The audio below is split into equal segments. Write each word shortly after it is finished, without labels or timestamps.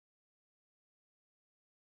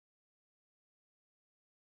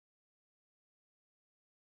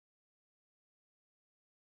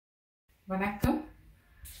வணக்கம்.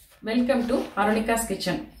 Welcome to Arunika's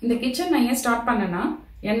kitchen. இந்த kitchen நான் ஏன் ஸ்டார்ட் பண்ணேன்னா,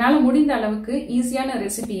 என்னால முடிந்த அளவுக்கு ஈஸியான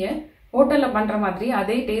ரெசிபியை ஹோட்டல்ல பண்ற மாதிரி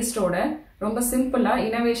அதே டேஸ்டோட ரொம்ப சிம்பிளா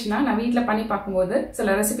இனோவேஷனா நான் வீட்ல பண்ணி பார்க்கும்போது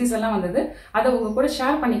சில ரெசிபிஸ் எல்லாம் வந்தது. அதை உங்க கூட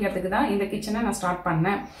ஷேர் பண்ணிக்கிறதுக்கு தான் இந்த கிச்சனை நான் ஸ்டார்ட்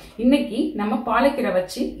பண்ணேன். இன்னைக்கு நம்ம பாலக்கீரை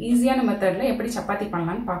வச்சு ஈஸியான மெத்தட்ல எப்படி சப்பாத்தி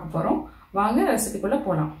பண்ணலாம்னு பார்க்க போறோம். வாங்க ரெசிபிக்குள்ள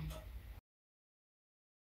போலாம்.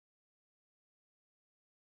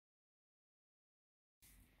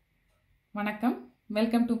 வணக்கம்,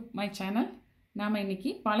 வெல்கம் டு மை சேனல். நாம் இன்னைக்கு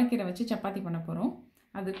பாலக்கீரை வச்சு சப்பாத்தி பண்ண போகிறோம்.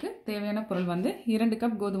 அதுக்கு தேவையான பொருள் 2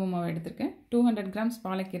 கப் கோதுமை மாவு எடுத்திருக்கேன். 200 கிராம்ஸ்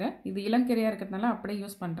பாலக்கீரை. இது இளங்கீரையாக இருக்கிறதுனால அப்படியே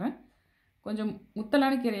யூஸ் பண்ணுறேன். கொஞ்சம்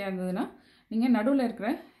முத்தலான கீரையாக இருந்ததுன்னா நீங்கள் நடுவில் இருக்கிற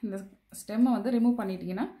இந்த ஸ்டெம்மை ரிமூவ்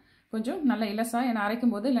பண்ணிட்டீங்கன்னா கொஞ்சம் நல்ல இலசாக ஏன்னா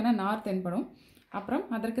அரைக்கும் போது இல்லைன்னா நார் தென்படும். அப்புறம்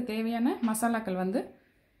அதற்கு தேவையான மசாலாக்கள்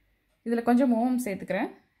இதில் கொஞ்சம் ஓமம்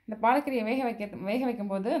சேர்த்துக்கிறேன். இந்த பாலக்கீரையை வேக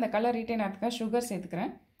வைக்கும்போது அந்த கலர் ரீட்டைன் ஆகிறதுக்காக சுகர்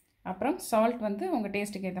சேர்த்துக்கிறேன். அப்புறம் சால்ட் உங்கள்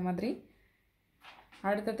டேஸ்ட்டுக்கு ஏற்ற மாதிரி.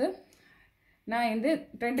 அடுத்தது நான்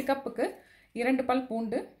 2 கப்புக்கு 2 பல்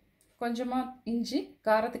பூண்டு, கொஞ்சமாக இஞ்சி,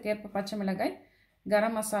 காரத்துக்கு ஏற்ப பச்சை மிளகாய்,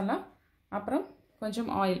 கரம் மசாலா, அப்புறம்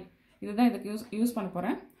கொஞ்சம் ஆயில். இதுதான் இதுக்கு யூஸ் பண்ண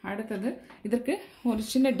போகிறேன். அடுத்தது இதற்கு ஒரு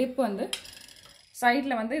சின்ன டிப்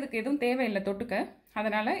சைடில் இதுக்கு எதுவும் தேவையில்லை தொட்டுக்க.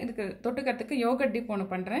 அதனால் இதுக்கு தொட்டுக்கிறதுக்கு யோகட் டிப் ஒன்று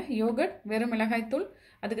பண்ணுறேன். யோகட், வெறும் மிளகாய்த்தூள்,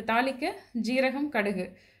 அதுக்கு தாளிக்க ஜீரகம், கடுகு.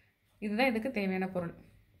 இதுதான் இதுக்கு தேவையான பொருள்.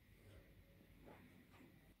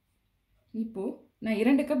 இப்போது நான்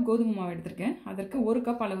 2 கப் கோதுமை மாவு எடுத்திருக்கேன். அதற்கு 1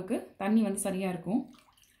 கப் அளவுக்கு தண்ணி சரியாக இருக்கும்.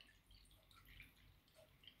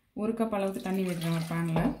 1 கப் அளவுக்கு தண்ணி விடுறேன் ஒரு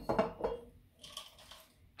பேனில்.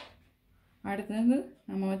 அடுத்தது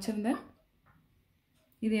நம்ம வச்சுருந்த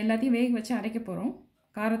இது எல்லாத்தையும் வேக வச்சு அரைக்க போகிறோம்.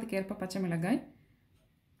 காரத்துக்கு ஏற்ப பச்சை மிளகாய்,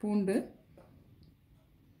 பூண்டு,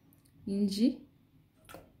 இஞ்சி,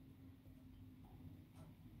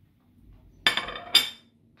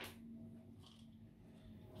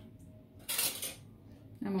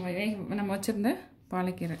 நம்ம வச்சுருந்த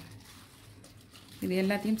பாலக்கீரை, இது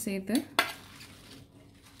எல்லாத்தையும் சேர்த்து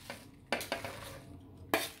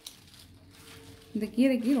இந்த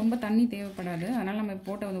கீரைக்கு ரொம்ப தண்ணி தேவைப்படாது. அதனால் நம்ம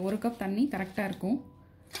போட்ட 1 கப் தண்ணி கரெக்டாக இருக்கும்.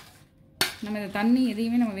 நம்ம இந்த தண்ணி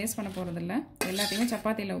எதையுமே நம்ம வேஸ்ட் பண்ண போகிறதில்ல. எல்லாத்தையுமே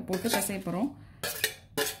சப்பாத்தியில் போட்டு பிசைய போகிறோம்.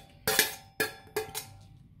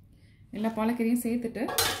 எல்லா பாலக்கீரையும் சேர்த்துட்டு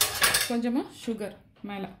கொஞ்சமாக சுகர்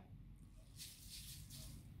மேலே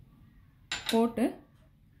போட்டு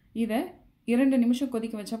இதை 2 நிமிஷம்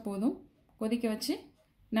கொதிக்க வச்சா போதும். கொதிக்க வச்சு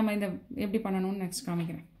நம்ம இதை எப்படி பண்ணணும்னு நெக்ஸ்ட்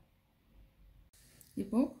காமிக்கிறேன்.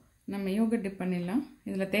 இப்போது நம்ம யோகட் டிப் பண்ணிடலாம்.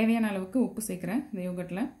 இதில் தேவையான அளவுக்கு உப்பு சேர்க்குறேன். இந்த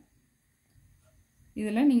யோகட்டில்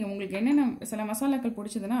இதில் நீங்கள் உங்களுக்கு என்னென்ன சில மசாலாக்கள்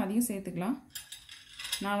பிடிச்சதுன்னா அதையும் சேர்த்துக்கலாம்.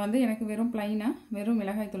 நான் எனக்கு வெறும் ப்ளைனாக வெறும்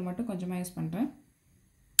மிளகாய்த்தூள் மட்டும் கொஞ்சமாக யூஸ் பண்ணுறேன்.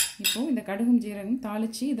 இப்போது இந்த கடுகும் ஜீரகம்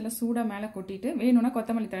தாளித்து இதில் சூடாக மேலே கொட்டிட்டு வேணும்னா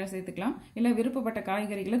கொத்தமல்லி தழை சேர்த்துக்கலாம். இல்லை விருப்பப்பட்ட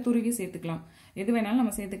காய்கறிகளை துருவி சேர்த்துக்கலாம். எது வேணாலும்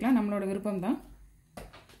நம்ம சேர்த்துக்கலாம், நம்மளோட விருப்பம் தான்.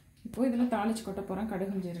 இப்போது இதில் தாளித்து கொட்ட போகிறேன்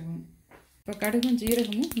கடுகும் ஜீரகமும். இப்போ கடுகும்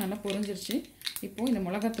ஜீரகமும் நல்லா பொரிஞ்சிருச்சு. இப்போது இந்த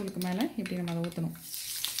மிளகாத்தூளுக்கு மேலே இப்படி நம்ம அதை ஊற்றணும்.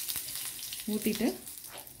 ஊற்றிட்டு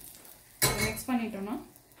மிக்ஸ் பண்ணிட்டோன்னா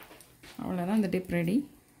அவ்வளோதான், இந்த டிப் ரெடி.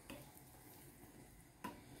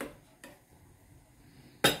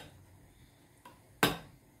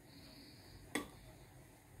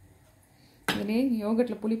 இதுலேயே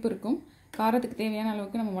யோகட்டில் புளிப்பு இருக்கும். காரத்துக்கு தேவையான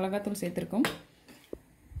அளவுக்கு நம்ம மிளகாத்தூள் சேர்த்துருக்கோம்.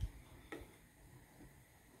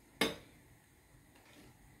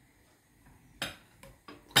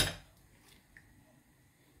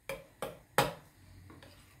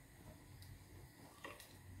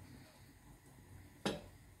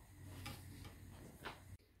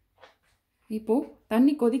 இப்போது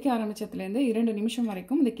தண்ணி கொதிக்க ஆரம்பித்ததுலேருந்து 2 நிமிஷம்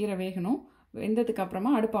வரைக்கும் இந்த கீரை வேகணும். வெந்ததுக்கு அப்புறமா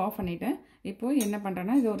அடுப்பை ஆஃப் பண்ணிவிட்டேன். இப்போது என்ன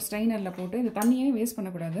பண்ணுறேன்னா இது ஒரு ஸ்ட்ரைனரில் போட்டு இந்த தண்ணியே வேஸ்ட்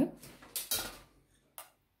பண்ணக்கூடாது.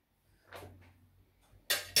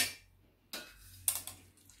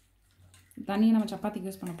 தண்ணியை நம்ம சப்பாத்திக்கு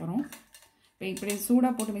யூஸ் பண்ண போகிறோம். இப்போ இப்படி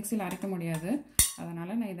சூடாக போட்டு மிக்சியில் அரைக்க முடியாது.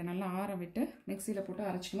 அதனால் நான் இதை நல்லா ஆற விட்டு மிக்சியில் போட்டு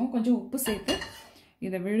அரைச்சிக்கணும். கொஞ்சம் உப்பு சேர்த்து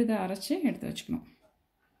இதை விழுத அரைச்சி எடுத்து வச்சுக்கணும்.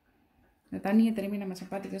 இந்த தண்ணியை திரும்பி நம்ம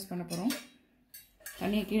சப்பாத்திக்கு யூஸ் பண்ண போகிறோம்.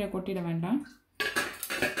 தண்ணியை கீழே கொட்டிட வேண்டாம்.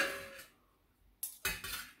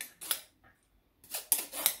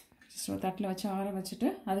 ஸோ தட்டில் வச்சு ஆற வச்சுட்டு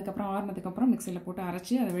அதுக்கப்புறம் ஆறினதுக்கப்புறம் மிக்சியில் போட்டு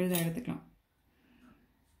அரைச்சி அதை விழுத எடுத்துக்கலாம்.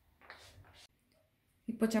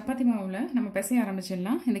 இப்போ சப்பாத்தி மாவில் நம்ம பிசைய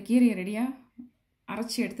ஆரம்பிச்சிடலாம். இந்த கீரையை ரெடியாக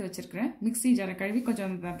அரைச்சி எடுத்து வச்சுருக்கிறேன். மிக்ஸி ஜாரை கழுவி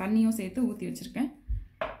கொஞ்சம் தண்ணியும் சேர்த்து ஊற்றி வச்சுருக்கேன்.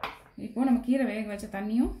 இப்போது நம்ம கீரை வேக வச்ச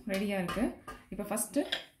தண்ணியும் ரெடியாக இருக்குது. இப்போ ஃபஸ்ட்டு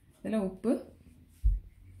இதில் உப்பு,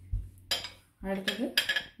 அடுத்தது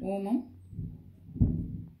ஓமம்,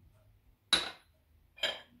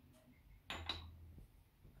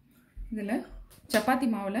 இதில் சப்பாத்தி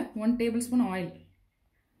மாவில் 1 டேபிள்ஸ்பூன் ஆயில்,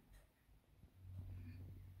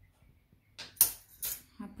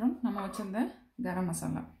 அப்புறம் நம்ம வச்சிருந்த கரம்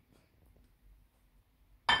மசாலா,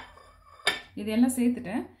 இதெல்லாம்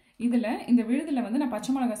சேர்த்துட்டேன். இதில் இந்த விழுதில் வந்து நான்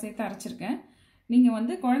பச்சை மிளகாய் சேர்த்து அரைச்சிருக்கேன். நீங்கள்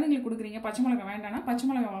வந்து குழந்தைங்களுக்கு கொடுக்குறீங்க, பச்சை மிளகாய் வேண்டாம்னா பச்சை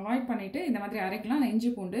மிளகாய் அவாய்ட் பண்ணிவிட்டு இந்த மாதிரி அரைக்கலாம். நான்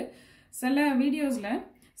இஞ்சி பூண்டு சில வீடியோஸில்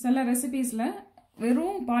சில ரெசிபீஸில்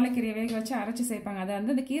வெறும் பாலக்கீரையை வேக வச்சு அரைச்சி சேர்ப்பாங்க. அது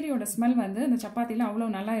வந்து இந்த கீரையோட ஸ்மெல் வந்து இந்த சப்பாத்தியில் அவ்வளோ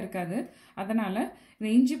நல்லா இருக்காது. அதனால் இந்த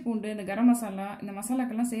இஞ்சி பூண்டு, இந்த கரம் மசாலா, இந்த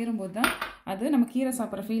மசாலாக்கெல்லாம் சேரும்போது தான் அது நம்ம கீரை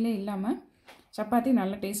சாப்பிட்ற ஃபீலே இல்லாமல் சப்பாத்தி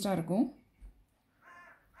நல்ல டேஸ்ட்டாக இருக்கும்.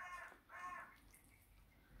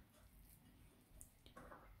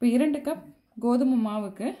 இப்போ 2 கப் கோதுமை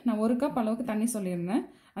மாவுக்கு நான் 1 கப் அளவுக்கு தண்ணி சொல்லியிருந்தேன்.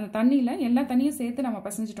 அந்த தண்ணியில் எல்லா தண்ணியும் சேர்த்து நம்ம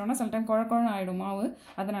பிசைஞ்சிட்டோம்னா சில டைம் குழ குழன்னு ஆகிடும் மாவு.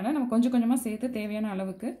 அதனால் நம்ம கொஞ்சம் கொஞ்சமாக சேர்த்து தேவையான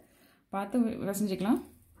அளவுக்கு பார்த்து பிசைஞ்சிக்கலாம்.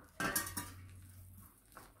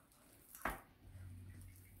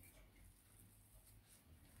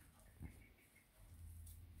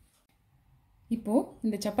 இப்போது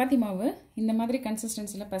இந்த சப்பாத்தி மாவு இந்த மாதிரி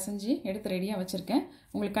கன்சிஸ்டன்சியில் பிசைஞ்சு எடுத்து ரெடியாக வச்சுருக்கேன்.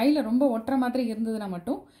 உங்களுக்கு கையில் ரொம்ப ஒட்டுற மாதிரி இருந்ததுன்னா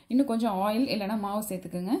மட்டும் இன்னும் கொஞ்சம் ஆயில் இல்லைனா மாவு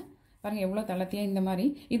சேர்த்துக்குங்க. பாருங்கள் எவ்வளோ தளர்த்தியாக இந்த மாதிரி.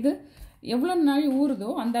 இது எவ்வளோ நாள் ஊறுதோ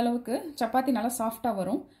அந்த அளவுக்கு சப்பாத்தி நல்லா சாஃப்டாக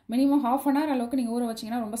வரும். மினிமம் ½ அன் ஹவர் அளவுக்கு நீங்கள் ஊற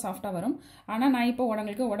வச்சிங்கன்னா ரொம்ப சாஃப்டாக வரும். ஆனால் நான் இப்போ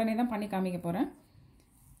உங்களுக்கு உடனே தான் பண்ணி காமிக்க போகிறேன்.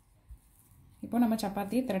 இப்போ நம்ம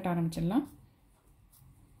சப்பாத்தியை திரட்ட ஆரம்பிச்சிடலாம்.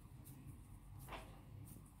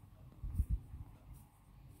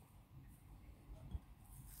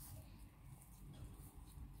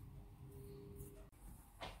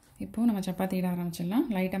 இப்போது நம்ம சப்பாத்தி இட ஆரம்பிச்சிடலாம்.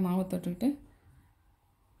 லைட்டாக மாவு தொட்டுக்கிட்டு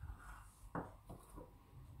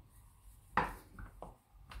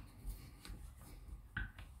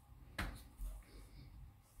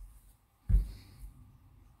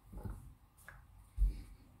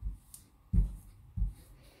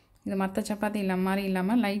இது மற்ற சப்பாத்தி மாதிரி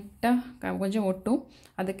இல்லாமல் லைட்டாக கொஞ்சம் ஒட்டும்.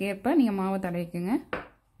 அதுக்கேற்ப நீங்கள் மாவை தடவிக்குங்க.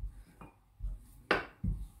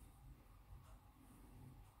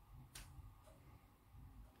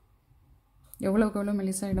 எவ்வளோக்கு எவ்வளோ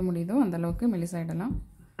மெலிசாயிட முடியுதோ அந்தளவுக்கு மெலிசாயிடலாம்.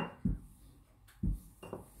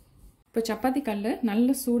 இப்போ சப்பாத்தி கல்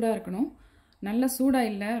நல்ல சூடாக இருக்கணும். நல்ல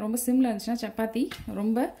சூடாக இல்லை, ரொம்ப சிம்மில் இருந்துச்சுன்னா சப்பாத்தி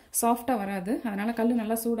ரொம்ப சாஃப்டாக வராது. அதனால் கல்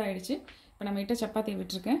நல்லா சூடாகிடுச்சு. இப்போ நம்ம இட்ட சப்பாத்தியை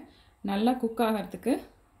விட்டுருக்கேன். நல்லா குக் ஆகிறதுக்கு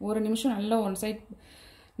 1 நிமிஷம் நல்லா ஒன் சைட்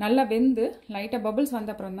நல்லா வெந்து லைட்டாக பபிள்ஸ்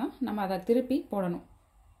வந்த அப்புறம் தான் நம்ம அதை திருப்பி போடணும்.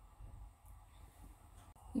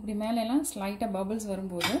 இப்படி மேலெல்லாம் லைட்டாக பபிள்ஸ்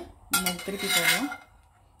வரும்போது நம்ம அதை திருப்பி போடலாம்.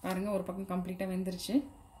 பாருங்கள் ஒரு பக்கம் கம்ப்ளீட்டாக வெந்துருச்சு.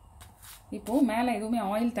 இப்போது மேலே எதுவுமே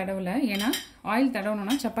ஆயில் தடவலை. ஏன்னா ஆயில்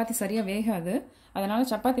தடவணுன்னா சப்பாத்தி சரியாக வேகாது. அதனால்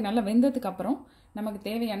சப்பாத்தி நல்லா வெந்ததுக்கப்புறம் நமக்கு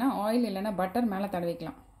தேவையான ஆயில் இல்லைன்னா பட்டர் மேலே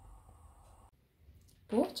தடவிக்கலாம்.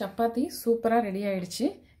 இப்போது சப்பாத்தி சூப்பராக ரெடி ஆகிடுச்சு.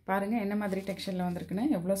 பாருங்கள் என்ன மாதிரி டெக்ஸ்சரில் வந்திருக்குன்னு,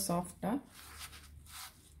 எவ்வளோ சாஃப்டாக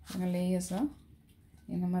லேயர்ஸாக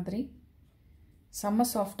இந்த மாதிரி செம்ம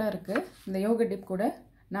சாஃப்டாக இருக்குது. இந்த யோகா டிப் கூட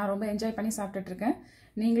நான் ரொம்ப என்ஜாய் பண்ணி சாப்பிட்டுட்ருக்கேன்.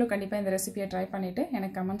 நீங்களும் கண்டிப்பாக இந்த ரெசிபியை ட்ரை பண்ணிவிட்டு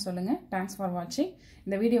எனக்கு கமெண்ட் சொல்லுங்கள். தேங்க்ஸ் ஃபார் வாட்சிங்.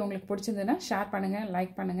 இந்த வீடியோ உங்களுக்கு பிடிச்சிருந்ததுன்னா ஷேர் பண்ணுங்கள்,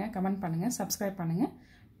 லைக் பண்ணுங்கள், கமெண்ட் பண்ணுங்கள், சப்ஸ்கிரைப் பண்ணுங்கள்.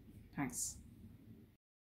 தேங்க்ஸ்.